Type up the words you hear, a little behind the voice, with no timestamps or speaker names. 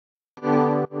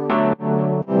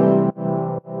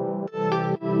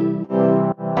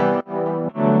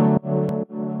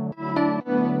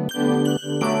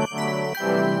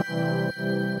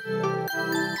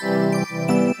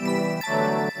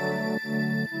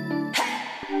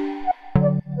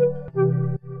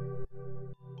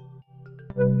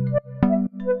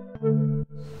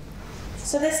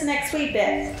So this next wee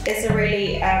bit is a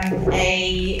really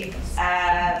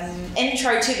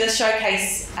intro to the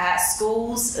showcase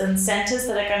schools and centres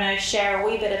that are going to share a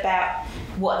wee bit about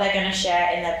what they're going to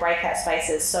share in their breakout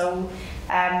spaces. So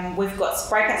we've got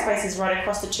breakout spaces right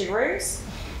across the 2 rooms,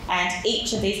 and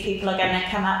each of these people are going to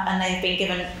come up and they've been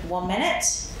given 1 minute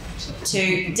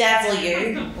to dazzle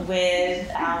you with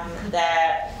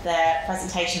their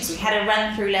presentations. We had a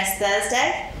run through last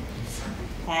Thursday,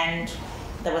 and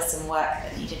there was some work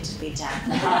that needed to be done.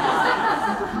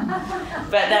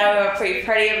 But they were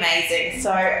pretty amazing.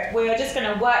 So we are just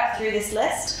going to work through this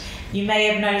list. You may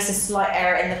have noticed a slight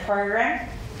error in the program.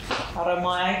 I don't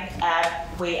mind.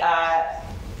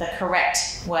 The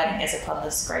correct wording is upon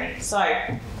the screen. So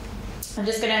I'm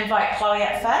just going to invite Chloe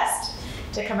up first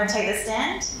to come and take the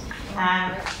stand.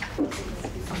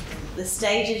 The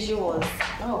stage is yours.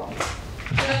 Oh,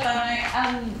 good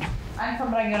afternoon. I'm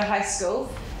from Rangiora High School.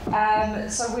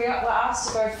 So we're asked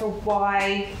to go for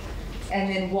why, and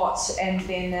then what, and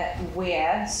then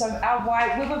where. So our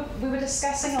why, we were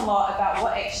discussing a lot about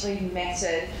what actually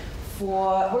mattered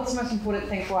for, what's the most important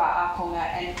thing for our ākonga,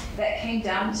 and that came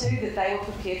down to that they were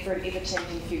prepared for an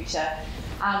ever-changing future.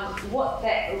 What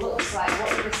that looks like,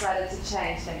 what we decided to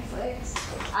change, thanks Lex.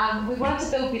 We wanted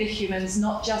to build better humans,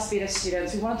 not just better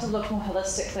students. We wanted to look more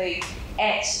holistically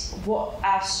at what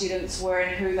our students were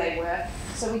and who they were.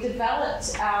 So we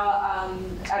developed our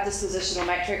dispositional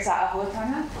matrix, our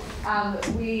ahuatanga.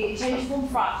 We changed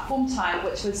form time,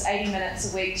 which was 80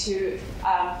 minutes a week, to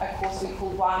a course we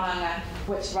call wānanga,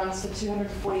 which runs for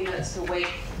 240 minutes per week.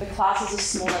 The classes are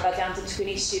smaller, they're down to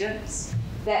 20 students.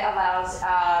 That allows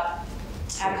our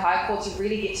kawe to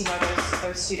really get to know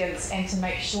those students and to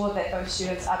make sure that those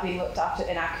students are being looked after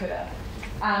in our kura.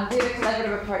 We have a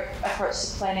collaborative approach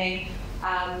to planning.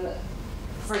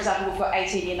 For example, we've got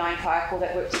 18 Year 9 kawe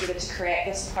that work together to create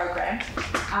this program.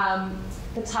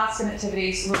 The tasks and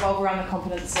activities revolve around the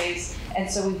competencies, and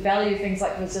so we value things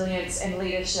like resilience and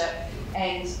leadership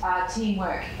and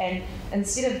teamwork, and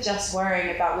instead of just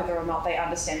worrying about whether or not they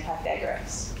understand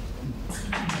Pythagoras.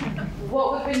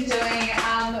 What we've been doing,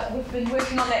 we've been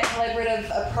working on that collaborative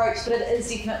approach, but it is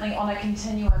definitely on a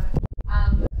continuum.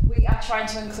 We are trying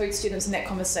to include students in that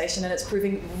conversation, and it's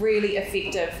proving really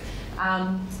effective.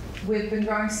 We've been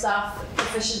growing staff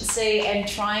efficiency and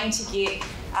trying to get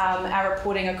our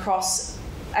reporting across,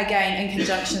 again, in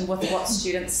conjunction with what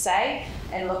students say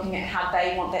and looking at how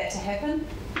they want that to happen.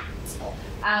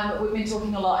 We've been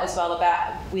talking a lot as well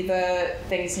about whether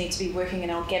things need to be working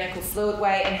in an organic or fluid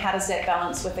way, and how does that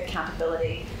balance with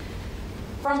accountability.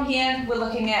 From here, we're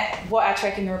looking at what our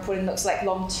tracking and reporting looks like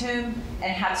long term,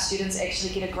 and how do students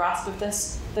actually get a grasp of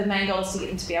this. The main goal is to get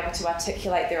them to be able to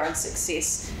articulate their own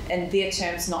success in their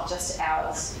terms, not just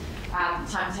ours.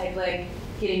 Timetabling,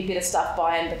 getting better staff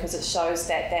buy-in, because it shows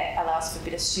that that allows for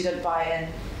better student buy-in.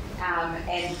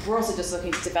 And we're also just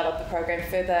looking to develop the program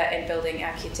further and building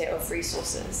our kete of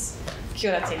resources.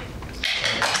 Kia ora te.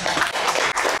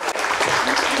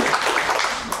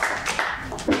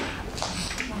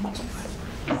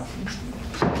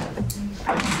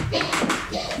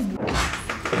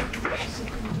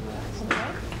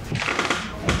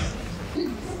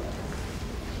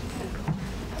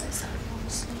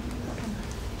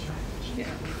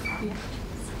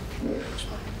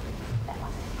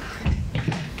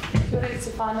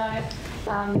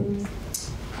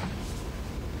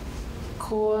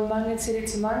 Ko maungatiri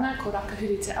te maunga, ko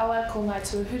rakahuri te awa, ko ngai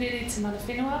tuahuriri te mana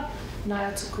whenua, nai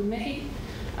o tuku mihi.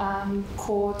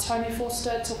 Ko Tony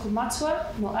Forster tuku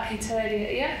matua, no ahi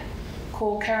tēria ia.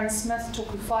 Ko Karen Smith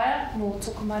tuku whaia, no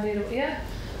tuku marero ia.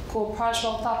 Ko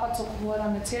Prajwal Tapa tuku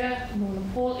huarangatira, no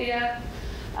Nepal ia.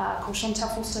 Ko Chantal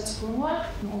Forster tuku unua,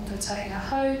 no o tautahi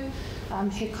ahau.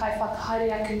 He kai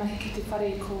whakahaere ake mahi ki te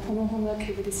whare ko hongohonga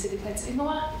ki Wiri City Plates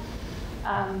ingoa.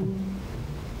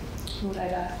 Nō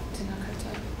reira, tēnā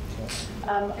koutou.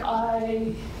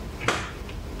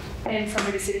 I am from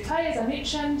Wiri City Plates, as I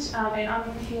mentioned, and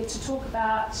I'm here to talk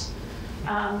about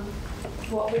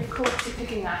what we've called Te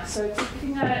Pikinga. So Te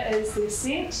Pikinga is the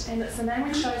ascent, and it's the name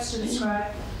we chose to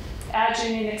describe our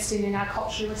journey in extending our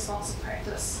culturally responsive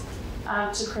practice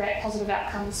to create positive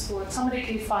outcomes for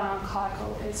tamariki, whānau and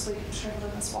kaiko as we travel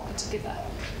in this waka together.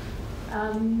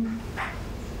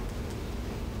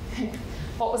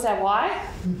 What was our why?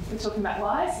 We're talking about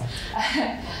whys.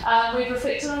 We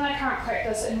reflected on our current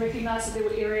practice and recognised that there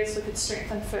were areas we could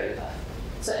strengthen further.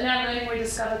 So in our learning we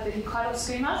discovered the whakaaro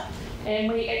schema,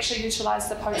 and we actually utilised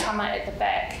the potama at the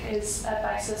back as a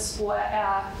basis for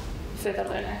our further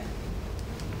learning.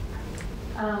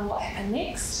 what happened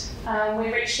next.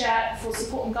 We reached out for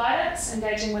support and guidance,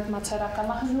 engaging with Mātauraka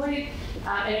Mahanui,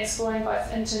 and exploring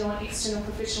both internal and external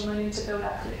professional learning to build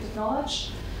our collective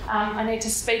knowledge. I need to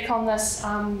speak on this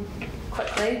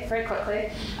very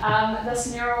quickly. This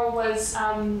mural was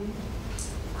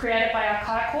created by our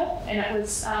kawe, and it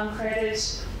was created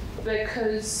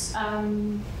because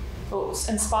it was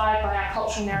inspired by our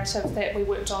cultural narrative that we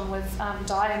worked on with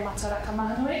Dai and Mātauraka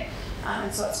Mahanui,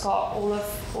 and so it's got all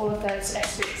of those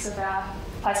aspects of our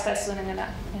place-based learning in it,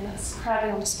 and it's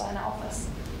proudly on display in our office.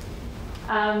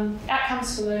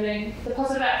 Outcomes for learning. The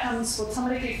positive outcomes for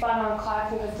tamariki whānau and kawe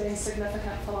have been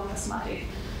significant following this mahi.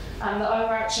 The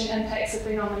overarching impacts have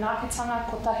been on manaakitanga,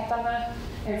 kotahitanga,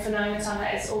 and whanaungatanga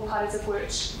as all parties have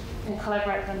worked and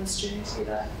collaborated on this journey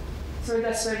together. Through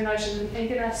this, we've noted an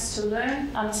eagerness to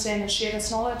learn, understand and share this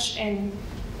knowledge, and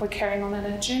we're carrying on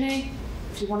in our journey.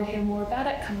 If you want to hear more about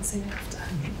it, come and see me after.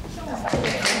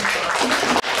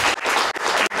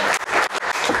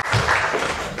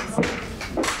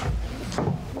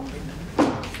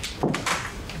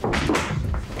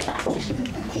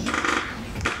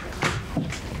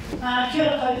 Kia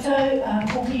ora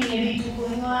koutou, ko Pini e Ritu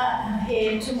Kuingoa,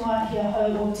 he tumua kia hau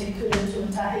o te kura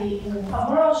tuatahi o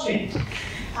Whakaaro Street.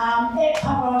 At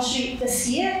Whakaaro Street this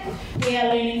year, we are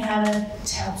learning how to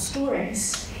tell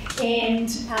stories. And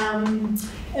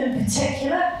in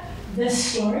particular,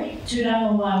 this story,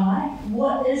 Tūranga Waiwai,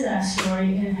 what is our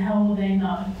story and how will they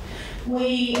know?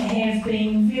 We have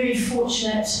been very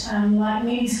fortunate, like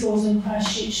many schools in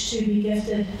Christchurch, to be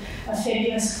gifted a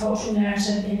fabulous cultural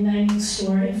narrative and naming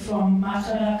story from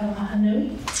Mātauraka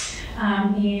Mahanui.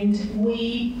 And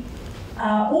we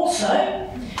are also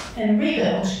in a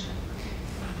rebuild.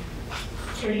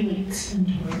 3 weeks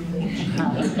into a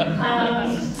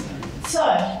rebuild. So,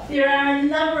 there are a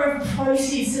number of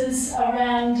processes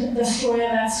around the story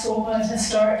of our school, both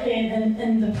historically and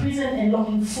in the present and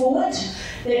looking forward,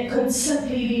 that could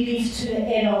simply be left to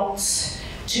the adults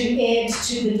to add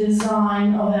to the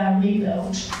design of our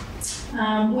rebuild.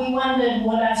 We wondered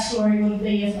what our story would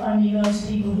be if only those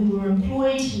people who were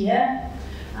employed here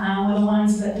were the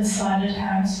ones that decided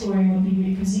how our story would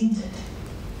be represented.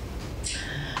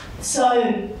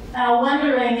 So our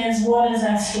wondering is, what is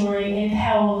our story and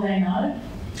how will they know?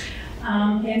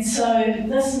 And so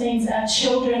this means our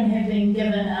children have been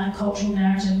given our cultural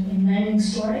narrative and naming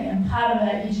story and part of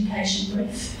our education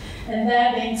brief, and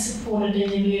they're being supported in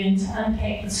their learning to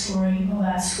unpack the story of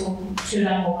our school,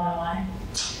 Tūranga Waiwai,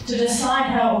 to decide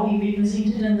how it will be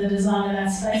represented in the design of our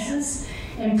spaces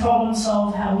and problem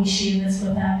solve how we share this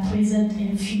with our present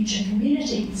and future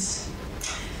communities.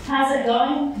 How's it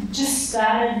going? Just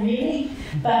started really,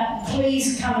 but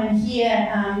please come and hear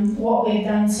what we've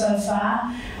done so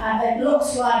far. It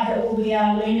looks like it will be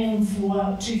our learning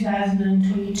for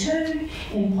 2022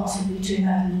 and possibly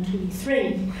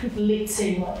 2023. Let's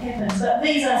see what happens. But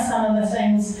these are some of the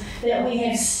things that we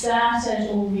have started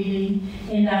already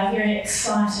and are very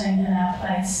exciting in our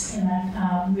place and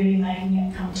are really making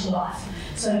it come to life.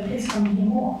 So please come and hear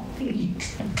more. Thank you.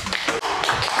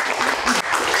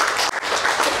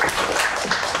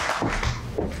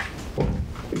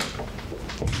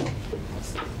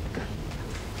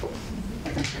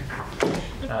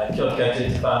 Kia ora koutou te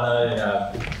whānau,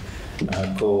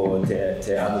 ko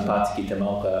te anu pāti ki te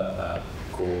mauka,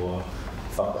 ko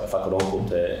whakaroko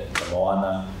te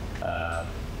moana,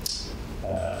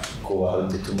 ko ahau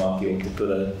te tumaki o te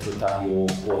pura tutahi o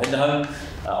Hinahau,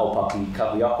 aupaki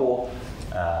kawe ako,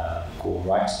 ko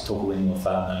Wright toku ingo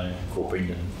whānau, ko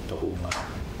Brendan toku unga.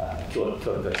 Kia ora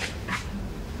koutou.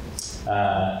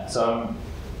 So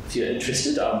if you're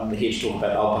interested, I'm here to talk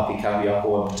about aupaki kawe ako,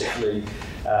 and particularly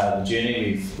the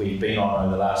journey we've been on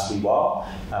over the last wee while,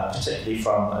 particularly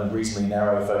from a reasonably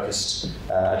narrow focused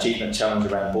achievement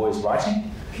challenge around boys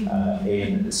writing,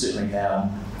 and certainly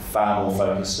now far more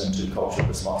focused into cultural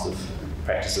responsive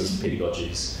practices,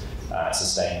 pedagogies,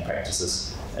 sustaining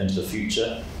practices into the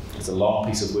future. It's a long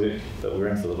piece of work, but we're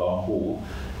in for the long haul,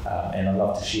 and I'd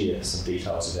love to share some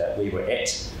details about where we're at,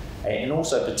 and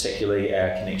also particularly our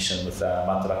connection with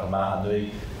Mātauraka Mahanui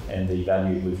and the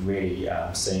value we've really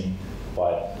seen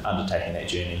by undertaking that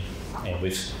journey. And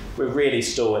we're really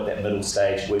still at that middle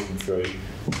stage working through,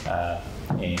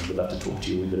 and we'd love to talk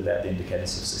to you a wee bit about the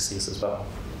indicators of success as well.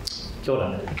 Kia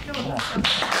ora. Kia ora.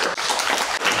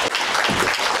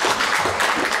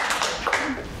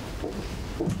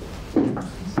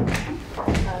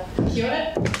 Kia ora.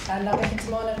 Nā weke te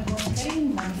moana ko Kari,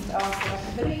 nā ki te awa ko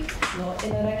Rakahiri, no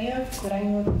Inarangio, ko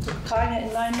Rangio tuku kāinga in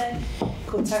Nainei,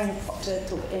 ko Tanga Proctor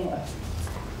tuku ingoa.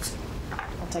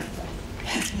 I'll take it away.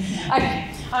 Okay,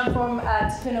 I'm from Te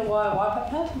Puna Wai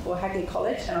Waipapa, or Hagley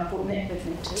College, and I brought Matt with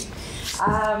me too.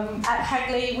 At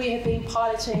Hagley, we have been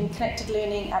piloting connected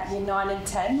learning at Year 9 and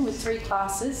 10 with 3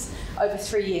 classes over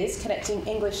 3 years, connecting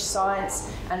English,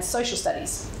 science and social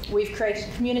studies. We've created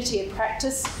a community of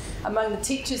practice among the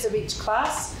teachers of each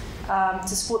class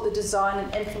to support the design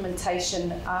and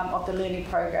implementation of the learning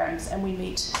programs, and we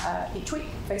meet each week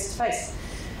face to face.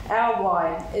 Our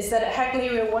why is that at Hagley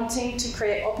we are wanting to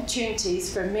create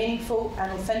opportunities for meaningful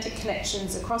and authentic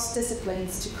connections across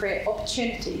disciplines to create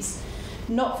opportunities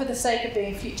not for the sake of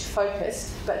being future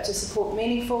focused, but to support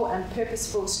meaningful and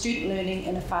purposeful student learning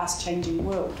in a fast changing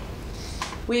world.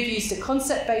 We've used a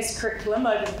concept-based curriculum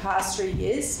over the past 3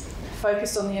 years,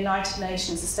 focused on the United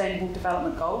Nations Sustainable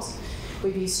Development Goals.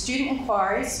 We've used student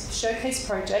inquiries, showcase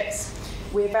projects,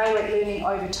 we evaluate learning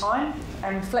over time,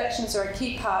 and reflections are a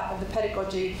key part of the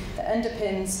pedagogy that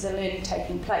underpins the learning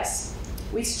taking place.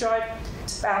 We strive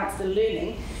to balance the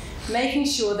learning, making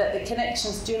sure that the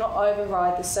connections do not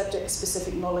override the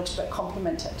subject-specific knowledge but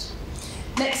complement it.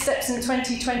 Next steps in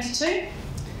 2022,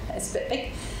 it's a bit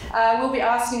big, we'll be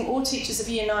asking all teachers of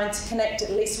Year 9 to connect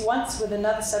at least once with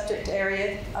another subject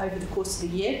area over the course of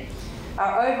the year.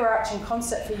 Our overarching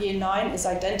concept for Year 9 is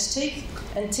identity,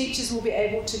 and teachers will be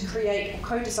able to create or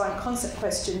co-design concept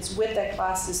questions with their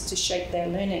classes to shape their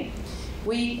learning.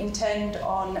 We intend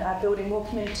on building more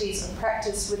communities of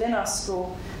practice within our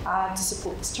school to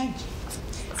support this change.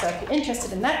 So if you're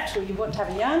interested in that, or you want to have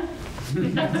a yarn,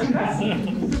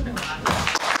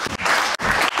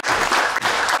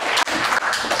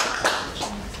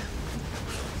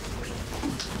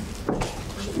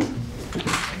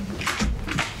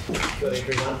 Good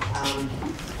everyone.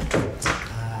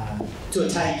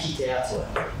 Tuatahi ki te atua.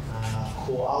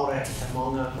 Ko aura ki te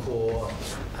maunga, ko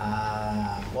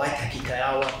Waitaha ki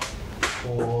kawe,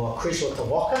 ko Chris o te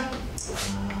waka,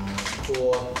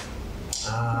 ko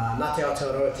Ngā te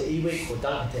Aotearoa te iwi, ko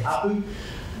Duncan te hapu,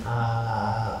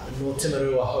 no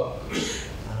Timarua hau.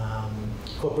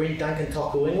 Ko Brent Duncan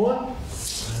toku ingoa,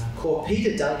 ko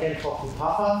Peter Duncan toku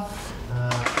papa,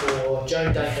 ko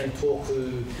Joan Duncan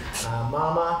toku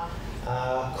mama,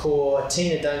 ko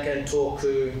Tina Duncan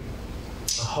toku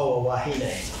hoa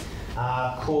wahine,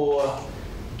 ko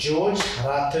George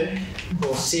Ratu,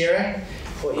 ko Sarah,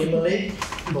 ko Emily,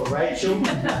 ko Rachel,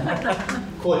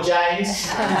 ko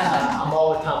James,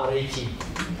 amaua tamariki.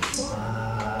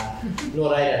 No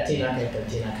reira, tēnā koutou,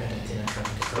 tēnā koutou, tēnā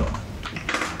koutou te koroa.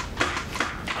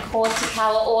 Ko te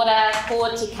kawa ora, ko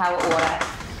te kawa ora.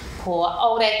 Ko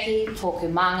Aureki, tōku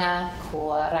manga, ko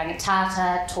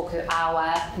Rangitata, tōku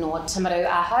awa no Timaru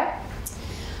ahau.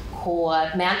 Ko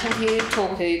Mountain View,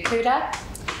 tōku kura.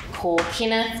 Ko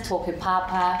Kenneth, tōku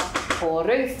papa. Ko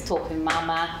Ruth, tōku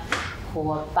mama.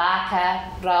 Ko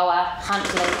Barker, Roa,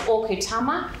 Huntley, oku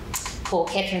tama. Ko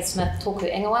Catherine Smith,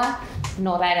 tōku ingoa.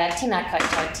 Nō reira, tēnā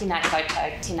koutou, tēnā koutou,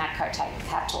 tēnā koutou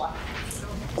katoa.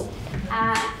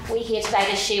 We're here today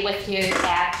to share with you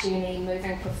our journey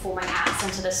moving performing arts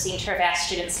into the centre of our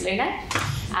students' learning.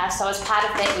 So as part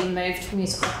of that, we moved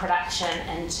musical production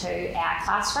into our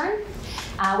classroom.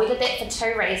 We did that for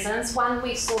 2 reasons. One,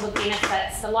 we saw the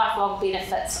benefits, the lifelong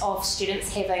benefits of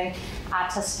students having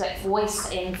artistic voice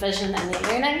and vision in their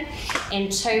learning. And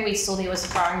 2, we saw there was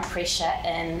growing pressure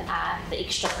in the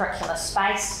extracurricular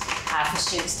space for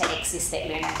students to access that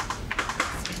learning.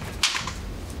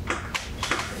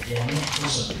 Yeah,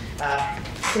 awesome.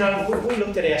 We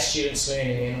looked at our students'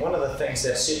 learning, and one of the things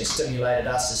that certainly stimulated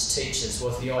us as teachers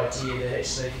was the idea that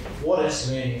actually, what is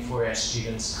learning for our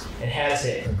students, and how does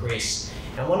that progress?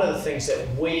 And one of the things that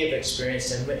we have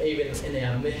experienced, and even in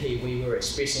our mihi we were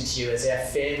expressing to you, is our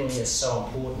family is so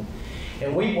important.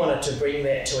 And we wanted to bring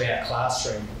that to our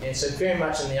classroom. And so very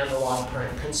much in the underlying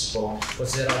principle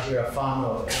was that idea of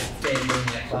whānau and family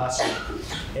in our classroom.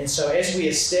 And so as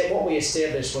what we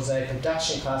established was a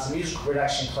production class, a musical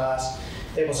production class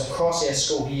that was across our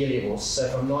school year levels, so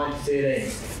from 9 to 13.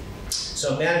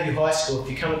 So at Mountain View High School, if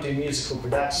you come and do musical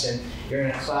production, you're in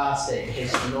a class that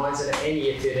has 9s in it and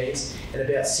year 13s and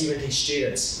about 70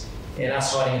 students. And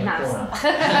us hiding in the corner.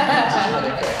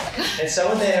 And so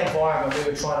in that environment, we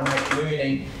were trying to make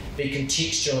learning be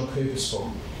contextual and purposeful.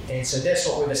 And so that's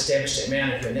what we've established at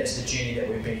Mountain View, and that's the journey that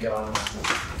we've been going on.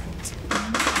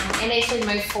 And as we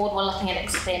move forward, we're looking at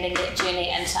expanding that journey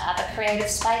into other creative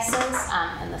spaces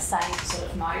in the same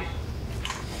sort of mode.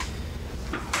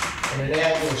 And in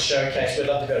our little showcase, we'd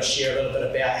love to be able to share a little bit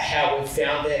about how we've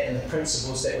found that and the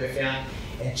principles that we've found,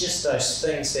 and just those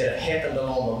things that have happened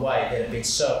along the way that have been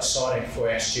so exciting for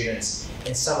our students,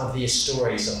 and some of their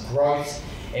stories of growth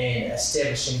and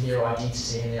establishing their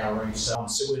identity in our room. So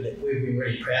we've been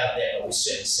really proud of that, but we've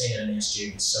certainly seen it in our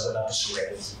students, so we'd love to share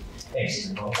it with you. Thanks,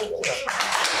 Nicole.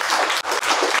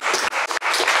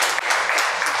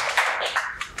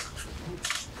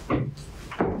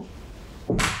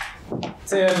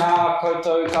 Tēnā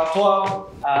koutou katoa,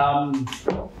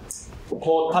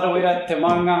 ko tarawera te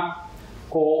maunga,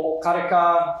 ko okareka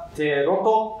te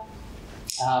roto,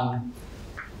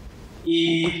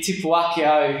 I tipu ake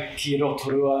au ki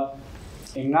Rotorua.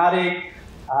 Engari,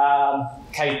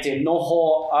 kei te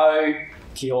noho au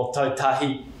ki o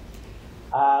Tautahi.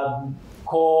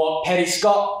 Ko Patty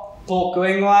Scott, tōku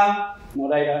ingoa, nō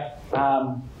reira,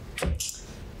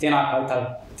 tēnā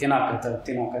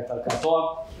koutou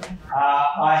katoa.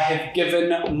 I have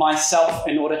given myself,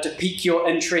 in order to pique your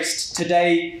interest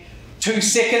today, 2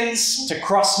 seconds to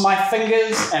cross my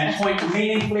fingers and point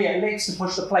meaningfully at Lex to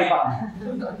push the play button.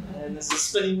 And it's the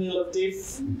spinning wheel of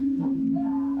death.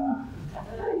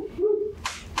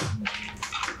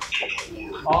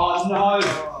 Oh no,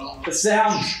 the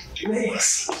sound.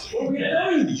 Lex, what are we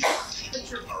doing?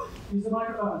 Use the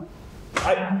microphone.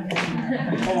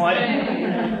 Alright.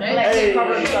 Hey.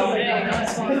 Problem solving.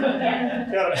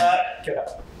 Get up.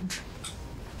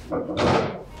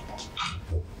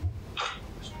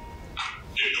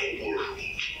 In a world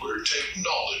where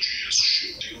technology is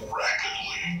shifting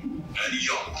rapidly and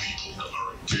young people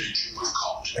are engaging with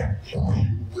content in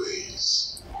new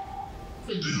ways,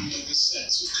 building a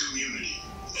sense of community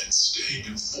and staying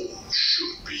informed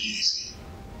should be easy.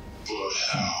 But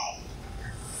how?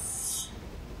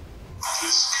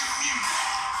 This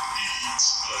community needs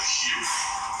a hero.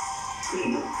 Or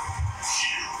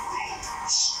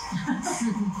heroes.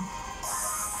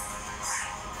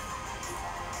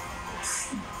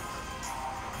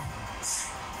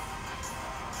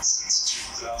 Since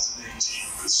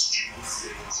 2018, the student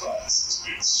theatre class has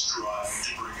been striving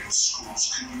to bring in schools'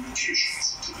 communications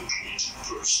into the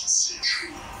 21st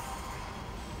century.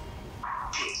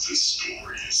 But this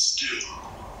story is still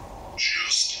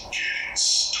just getting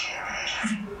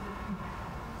started.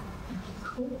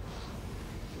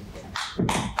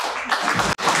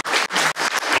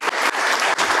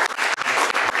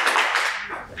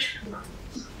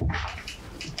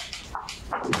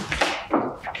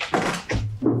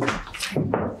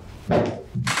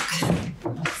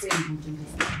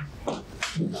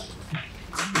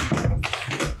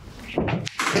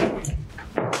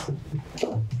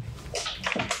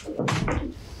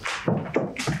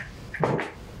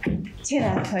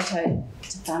 Tēnā koutou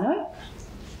te whānau,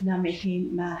 ngā mihi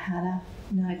mahara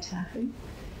nai tahu.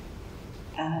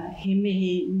 He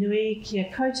mihi nui ki a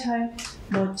koutou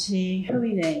mō te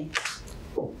hui nei.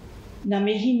 Ngā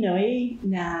mihi nui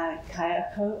ngā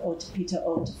kaiako o te pita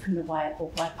o te punawai o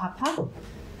Waipapa.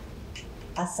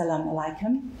 Assalamu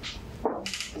alaikum.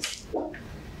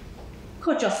 Ko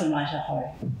Jocelyn Waitaha.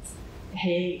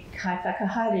 He kai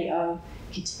whakahaere o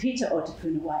ki te pita o te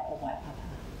punawai o Waipapa.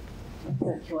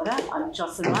 So, kia ora, I'm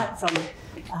Jocelyn Wright from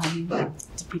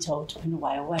Te Pita o Te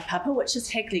Punawai o Waipapa, which is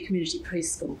Hagley Community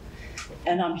Preschool.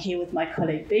 And I'm here with my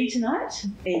colleague B tonight,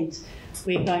 and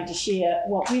we're going to share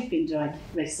what we've been doing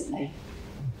recently.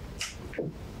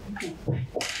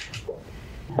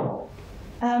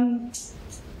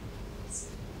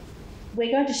 We're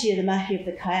going to share the mahi of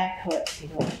the kayako at Te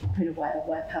Pita o Te Punawai o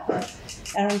Waipapa.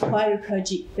 Our inquiry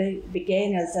project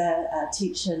began as a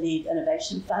teacher-led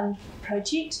innovation fund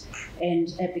project,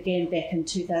 and it began back in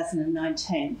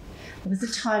 2019. It was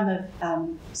a time of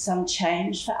some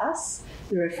change for us.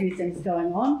 There were a few things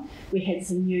going on. We had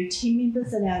some new team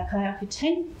members in our kayako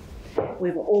team.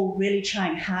 We were all really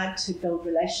trying hard to build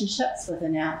relationships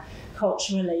within our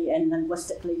culturally and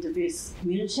linguistically diverse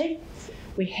community.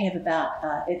 We have about,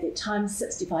 at that time,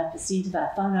 65% of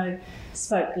our whānau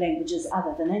spoke languages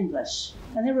other than English.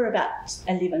 And there were about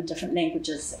 11 different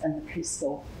languages in the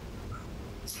preschool.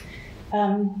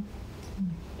 And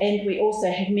we also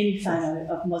had many whānau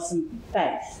of Muslim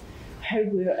faith who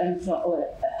were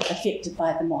affected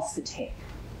by the mosque attack.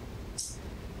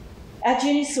 Our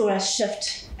journey saw us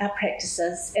shift our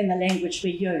practices and the language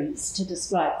we use to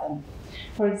describe them.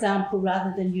 For example,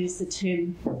 rather than use the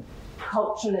term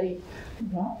culturally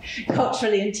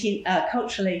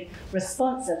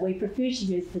responsive, we prefer to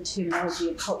use the terminology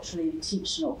of culturally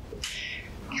intentional.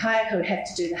 Kayako have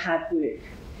to do the hard work,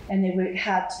 and they work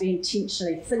hard to be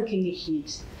intentionally thinking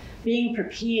ahead, being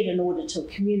prepared in order to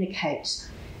communicate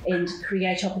and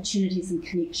create opportunities and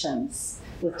connections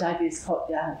with diverse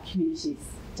cultures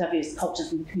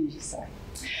in the community.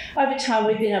 Over time,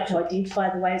 we've been able to identify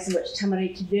the ways in which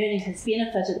tamariki learning has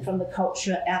benefited from the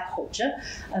culture, our culture,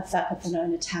 of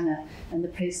whakawhanaungatanga in the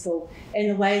preschool, and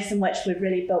the ways in which we've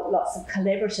really built lots of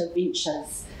collaborative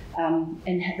ventures and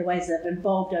the ways that have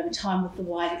involved over time with the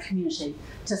wider community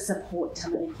to support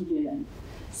tamariki learning.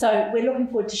 So we're looking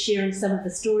forward to sharing some of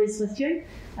the stories with you.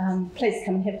 Please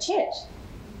come and have a chat.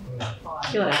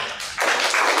 Kia ora.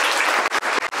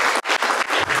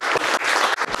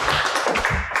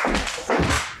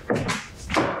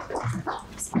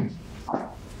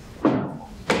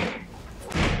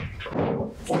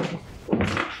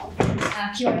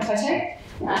 Kia ora koutou.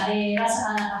 E rata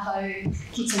ana ahau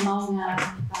ki te maunga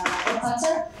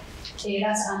opata. E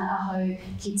rata ana ahau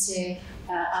ki te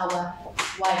awa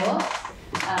wairoa.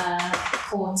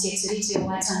 Ko te tiriti o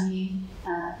waitangi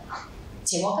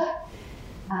te waka.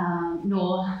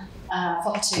 No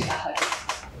whakatū ahau.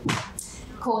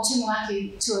 Ko tumu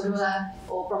aku tuarua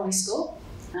o Bromley School.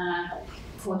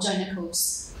 For Joe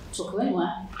Nichols tōku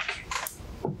ingoa.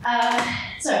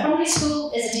 So Bromley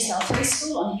School is a desalatory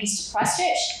school on the east of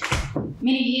Christchurch.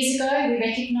 Many years ago, we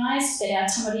recognised that our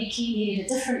tamariki needed a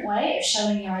different way of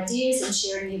showing their ideas and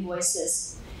sharing their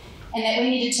voices, and that we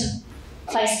needed to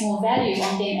place more value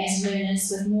on them as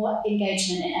learners with more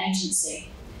engagement and agency.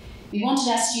 We wanted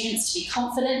our students to be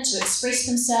confident to express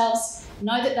themselves,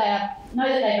 know that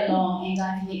they belong and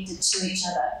are connected to each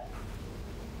other.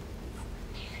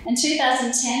 In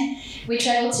 2010, we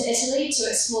travelled to Italy to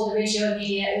explore the Reggio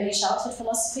Emilia early childhood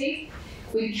philosophy.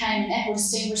 We became an Apple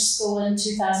Distinguished School in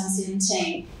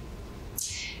 2017.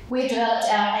 We've developed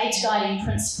our 8 guiding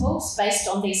principles based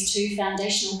on these 2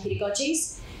 foundational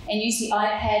pedagogies and use the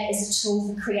iPad as a tool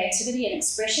for creativity and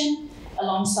expression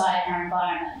alongside our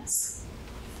environments.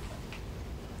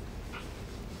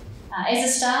 As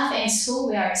a staff and school,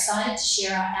 we are excited to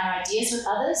share our ideas with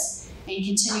others and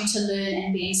continue to learn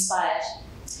and be inspired.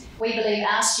 We believe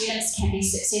our students can be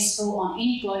successful on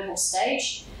any global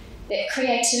stage, that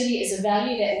creativity is a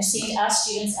value that will send our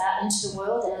students out into the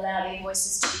world and allow their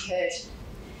voices to be heard.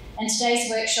 In today's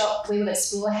workshop, we will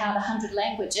explore how the 100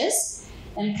 languages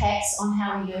impacts on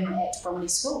how we learn at Bromley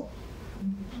School.